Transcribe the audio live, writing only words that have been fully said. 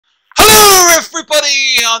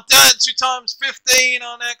everybody, I'm Dan 2x15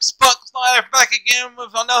 on Xbox Live, back again with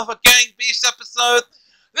another Gang Beast episode.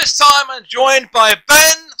 This time I'm joined by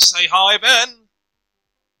Ben. Say hi, Ben.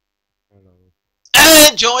 Hello.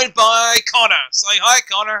 And joined by Connor. Say hi,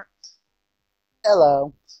 Connor.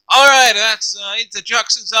 Hello. Alright, that's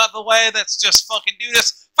introductions out of the way. Let's just fucking do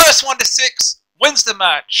this. First 1 to 6 wins the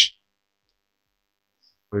match.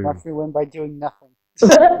 Watch me win by doing nothing.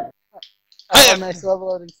 Hey. A nice level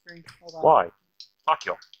loading screen. Hold on. Why? Fuck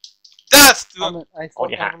you. That's I still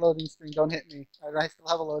your have hat. a loading screen. Don't hit me. I still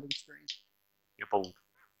have a loading screen. You're bald.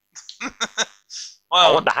 I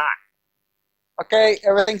well, want the hat. Okay,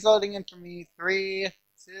 everything's loading in for me. 3,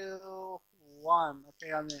 2, 1.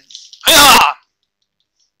 Okay, I'm in. yeah.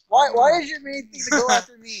 Why is your main thing to go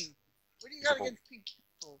after me? What do you got against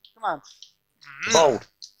people? Come on. Bald.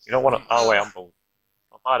 You don't want to. Oh, wait, I'm bald.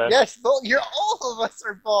 Not bad, Ed. Yes, all of us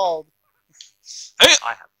are bald. I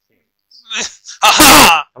have seen.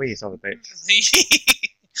 Haha! I mean, he's not a bitch.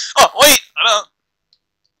 Oh, wait! I don't.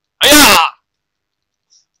 Yeah!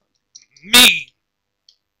 Me!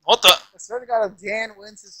 What the? I swear to God, if Dan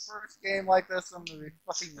wins his first game like this, I'm gonna be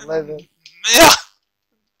fucking livid. Yeah!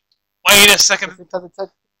 Wait a second. Just because it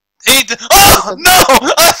took He did. Oh! No!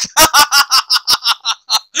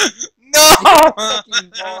 No!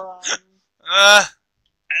 fucking moron. Yeah!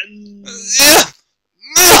 Yeah!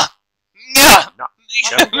 Yeah! No.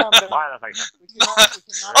 Yeah. Why the thing? We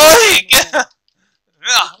cannot Oh, let Dan win.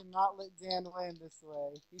 yeah! We cannot let Dan win this way.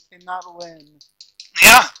 He cannot win.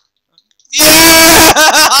 Yeah! Yeah!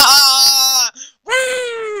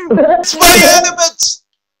 Woo! It's my animate!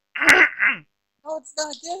 No, it's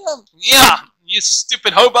not. Get him. Yeah, you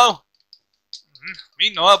stupid hobo.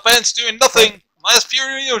 Meanwhile, Ben's doing nothing. As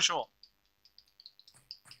pure usual.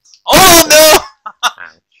 Oh no!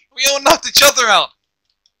 We all knocked each other out.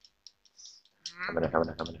 How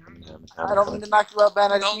I don't mean to knock you out,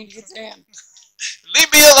 Ben. I just No. need to get Dan.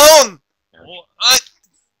 Leave me alone. Yeah.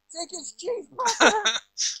 Take his cheeseburger.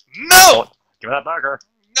 No! Give me that burger.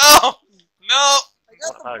 No! No! I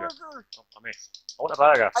got the What a burger. burger. Oh, I missed. I want a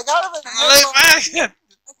burger. I got him in the Leave middle. back!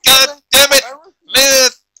 God damn it!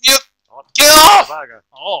 Leave you! I want Get a off! burger.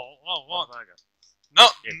 Oh, I want a burger. no!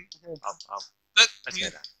 Yeah. Let's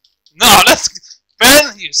get that. No, let's.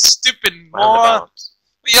 Ben, you stupid moron!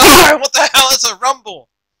 Yeah, what the hell is a rumble?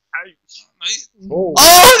 Ouch. Oh.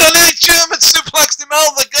 Oh, the little German suplexed him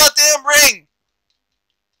out of the goddamn ring!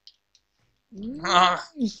 No!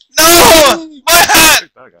 My hat!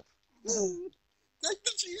 Burger. Take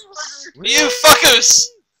the cheeseburger. You fuckers!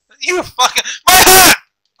 You fucker! My hat!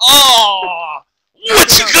 Oh!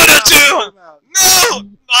 What you gonna do?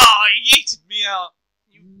 No! Oh, you yeeted me out!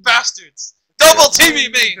 You bastards! Double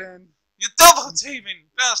teaming me! You double teaming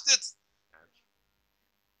bastards!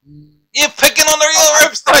 You're picking on the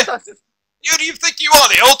ribs! You do you think you are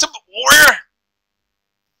the ultimate warrior?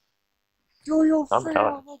 Do you I'm feel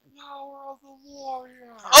telling. the power of the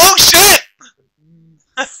warrior? Oh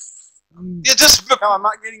shit! You're just No, I'm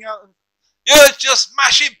not getting out. you're just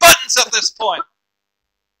mashing buttons at this point.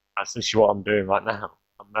 That's just what I'm doing right now.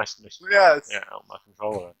 I'm mashing this. Yes. Yeah, on my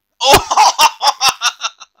controller. Oh!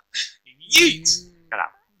 Yeet! Get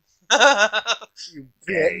out. You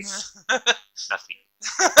bitch. Nasty.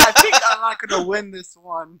 I think I'm not gonna win this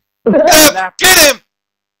one. Get him! Get him!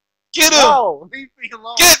 Get him! No, leave me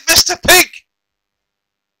alone. Get Mr. Pink!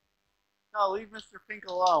 No, leave Mr. Pink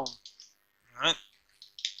alone. Alright.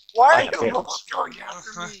 Why I are have you it. almost going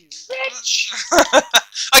after me?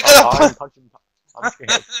 I gotta I'm punching. I'm punching.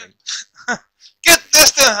 get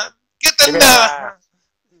Mr. Get the Give me that.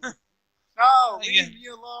 No, Yeah. leave me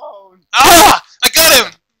alone. Ah! I got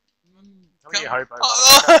him! Tell me you hope.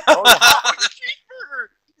 Oh, Oh, your cheeseburger!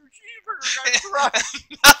 Your cheeseburger got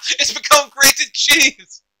crushed. It's become grated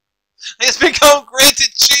cheese! It's become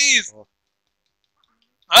grated cheese!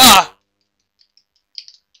 Ah!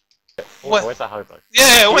 What? Where's that hobo?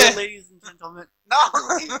 Yeah, Here, wait. ladies and gentlemen. No,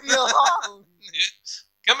 leave me alone.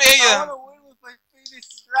 Come here, I you. want to win with my famous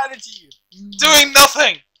strategy. Doing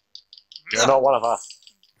nothing! You're not one of us.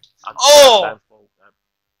 Oh!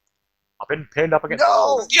 I've been pinned up against No! the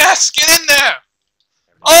wall. Yes, get in there!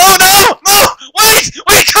 Oh no! No! Wait!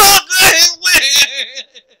 We can't! Wait!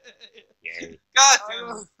 Yay. God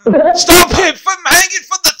damn. Stop him from hanging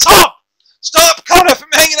from the top! Stop Connor from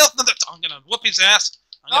hanging up from the top! I'm gonna whoop his ass.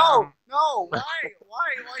 I'm No, no, why? Why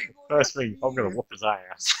are you going First after thing, me? I'm gonna whoop his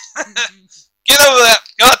ass. Get over that!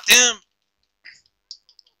 God damn!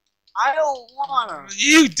 I don't wanna.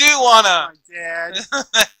 You do Oh, wanna! my dad.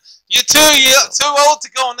 You're too old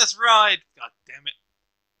to go on this ride. God damn it!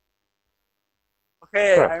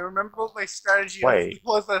 Okay, Sure. I remember what my strategy Wait,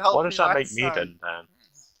 was that helped What me does that make last me time. then, Dan?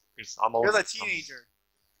 Because I'm old. You're the teenager.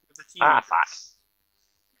 You're the teenager. Ah, fuck.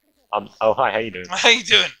 Oh, hi, how you doing? How you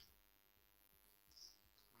doing?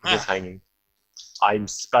 I'm just hanging. I'm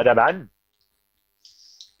Spider-Man.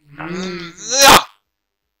 Yeah.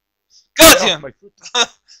 God Get off damn. my foot.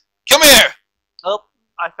 Come here. Oh,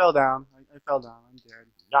 I fell down. I fell down. I'm dead.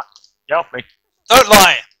 Yeah, get off me. Don't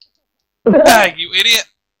lie. Ah, you idiot.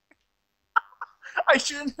 I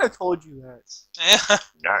shouldn't have told you that. Yeah.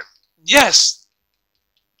 No. Yes.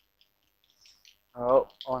 Oh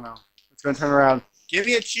no. It's gonna turn around. Give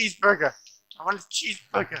me a cheeseburger. I want a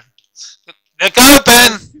cheeseburger. Let go,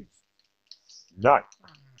 Ben. No.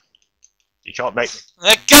 You can't make me.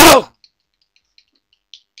 Let go.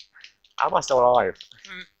 How am I still alive?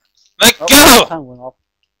 Let Oh, go. time went off.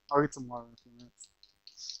 I'll get some water in a few minutes.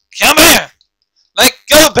 Come here. Let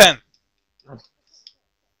go, Ben.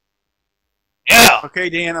 Yeah. Okay,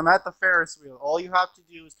 Dan, I'm at the Ferris wheel. All you have to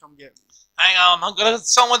do is come get me. Hang on. I'm gonna get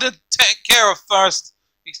someone to take care of first.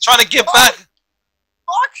 He's trying to get back.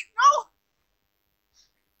 Fuck! No!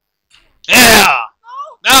 Yeah.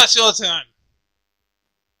 No! Now it's your turn.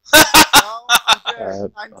 No, I'm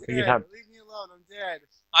dead. I I'm think you dead. have- Leave me alone. I'm dead.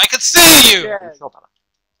 I can see you. Yeah. It's not better.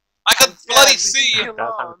 I can I'm bloody dead. see Leave you. me That's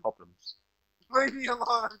alone. having problems. Leave me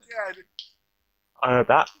alone. I'm dead.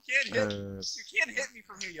 That. You can't hit. You can't hit me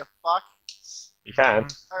from here, you fuck. You can.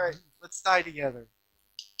 All right, let's die together.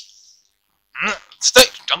 Stay.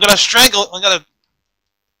 I'm gonna strangle. I'm gonna.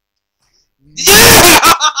 Yeah!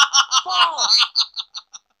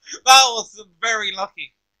 That was very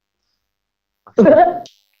lucky.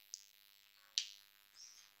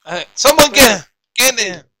 Someone get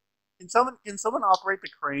in. Can someone operate the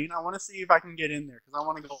crane? I want to see if I can get in there because I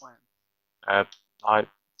want to go in.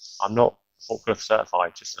 I'm not forklift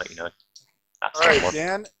certified, just to let you know. That's All right,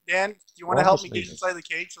 someone. Dan, do you want to Well, help just me get leave it. inside the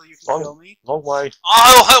cage so you can Long- kill me? Long way.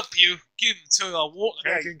 I'll help you. Give him to a water.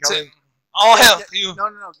 Yeah, Engine going. I'll help you. No.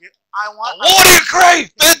 I A want water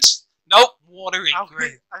grave, bitch. Nope, water I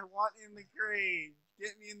grave. want in the grave.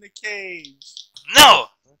 Get me in the cage. No, How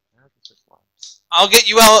does this work? I'll get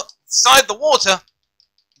you outside the water.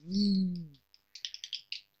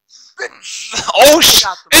 Bitch. Oh I shit!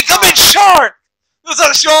 got the Incoming power. shark! There's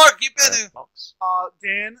a shark. You better Box.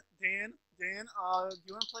 Dan, do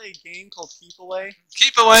you want to play a game called Keep Away?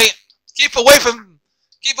 keep away. Keep away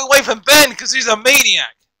from Ben, because he's a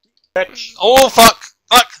maniac. Bitch. Oh fuck!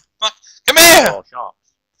 Come here! Oh, sharp.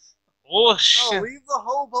 Oh No, shit! leave the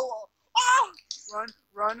hobo. Ah!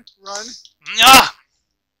 Run. Ah,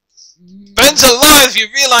 Ben's alive. You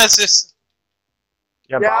realize this?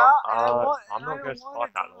 Yeah, Yeah, but and I'm not going to wanna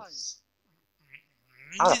survive that die. long.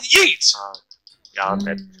 Ah. Yeet! Yeah, I'm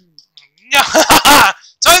dead.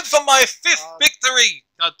 Time for my fifth Uh, victory.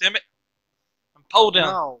 God damn it! I'm pulled down.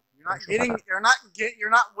 No, you're not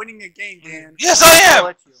winning a game, Dan. Yes, I'm I not gonna am.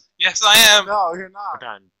 let you. Yes, I am. No, you're not.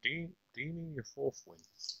 Dan, do you mean your fourth win?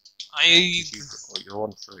 You're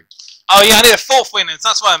on 3. Oh yeah, I need a fourth win.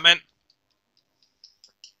 That's what I meant.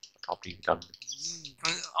 I can't believe you've done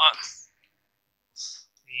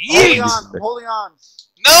Holding Yeet! on, I'm holding on.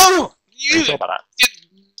 No! You You! thought about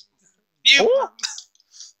You! Oh.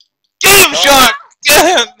 Get him, shark! Get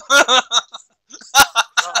him!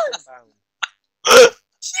 that.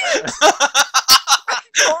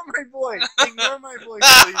 Ignore my voice. Ignore my voice,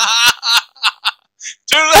 please.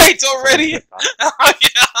 Too late already! Oh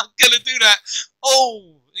yeah, I'm gonna do that.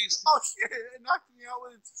 Oh! he's Oh shit! It knocked me out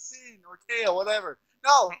with its fin or tail, whatever.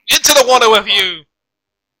 No. into the water with you!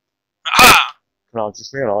 Ah! No, I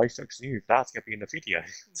just realised that's new. That's going to be in the video.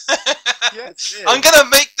 Yes, it is. I'm gonna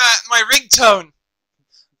make that my ringtone!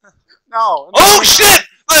 No. Oh shit!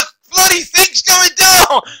 Look! Bloody thing's going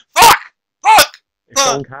down! Fuck! If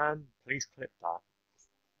someone can, please clip that.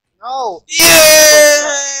 No. Yay!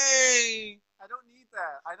 I don't need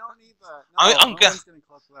that. I don't need that. No, I'm no gonna- one's gonna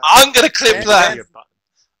clip that. I'm gonna clip Dan- that. Dan- Your button.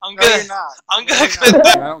 I'm No, you're gonna. not. I'm No, gonna you're clip not.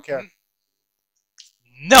 that. I don't care.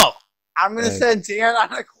 No! I'm gonna Hey. send Dan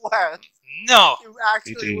on a quest No! to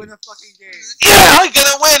actually GG. win a fucking game. Yeah! I'm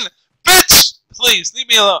gonna win! Bitch! Please, leave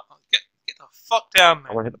me alone. Get the fuck down, I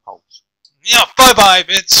man. want to hit the pulse. Yeah, bye bye,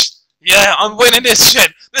 bitch. Yeah, I'm winning this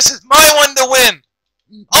shit. This is my one to win.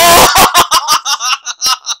 Oh!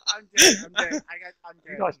 I'm dead. I'm dead. I'm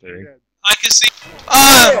dead. You guys I'm doing? dead. I can see.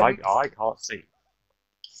 I can't see.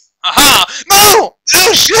 Aha! No!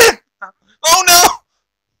 Oh shit! Oh no!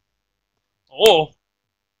 Oh.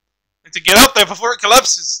 Need to get up there before it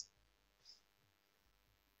collapses.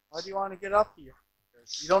 Why do you want to get up here?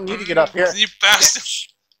 You don't need to get up here. You bastard.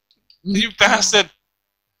 You bastard.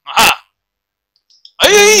 Aha!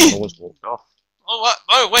 Hey! Always walked off. Oh, what?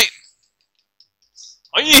 Oh, wait.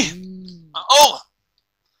 Hey! Oh!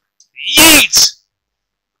 Yeet!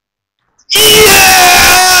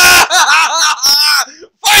 Yeah!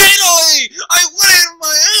 Finally! I win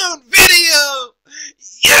my own video!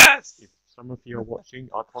 Yes! If some of you are watching,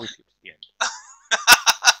 I promise you to the end.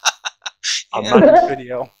 I'm not in this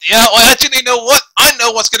video. Yeah, well, actually, you know what? I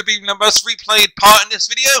know what's going to be the most replayed part in this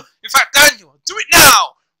video. In fact, Daniel, do it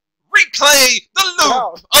now! Replay the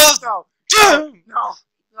loop of doom!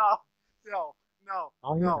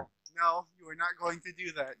 No, you are not going to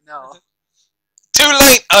do that, no. Too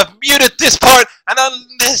late, I've muted this part, and I'm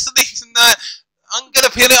listening that. I'm going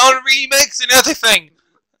to put it on remix and everything.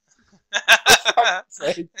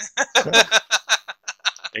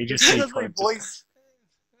 You just see voice.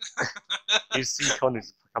 You see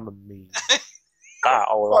Connor's become a meme. That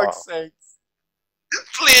all fuck's sakes.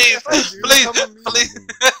 Please, please,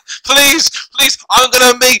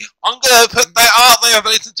 I'm gonna put that out there,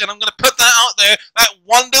 ladies and gentlemen. I'm gonna put that out there, that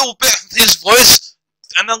one little bit of his voice,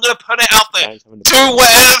 and I'm gonna put it out there. Do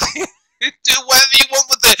whatever you want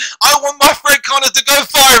with it. I want my friend Connor to go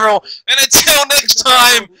viral. And until next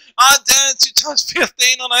time, I'm down to times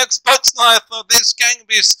 15 on Xbox Live for this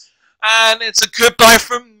Gangbus, and it's a goodbye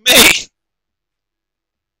from me.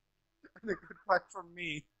 A goodbye from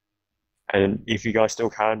me. And if you guys still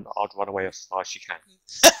can, I'd run away as fast as you can.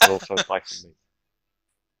 And also bye from me.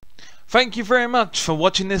 Thank you very much for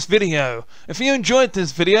watching this video. If you enjoyed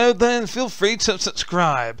this video, then feel free to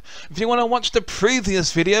subscribe. If you want to watch the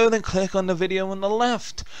previous video, then click on the video on the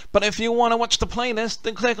left. But if you want to watch the playlist,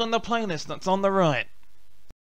 then click on the playlist that's on the right.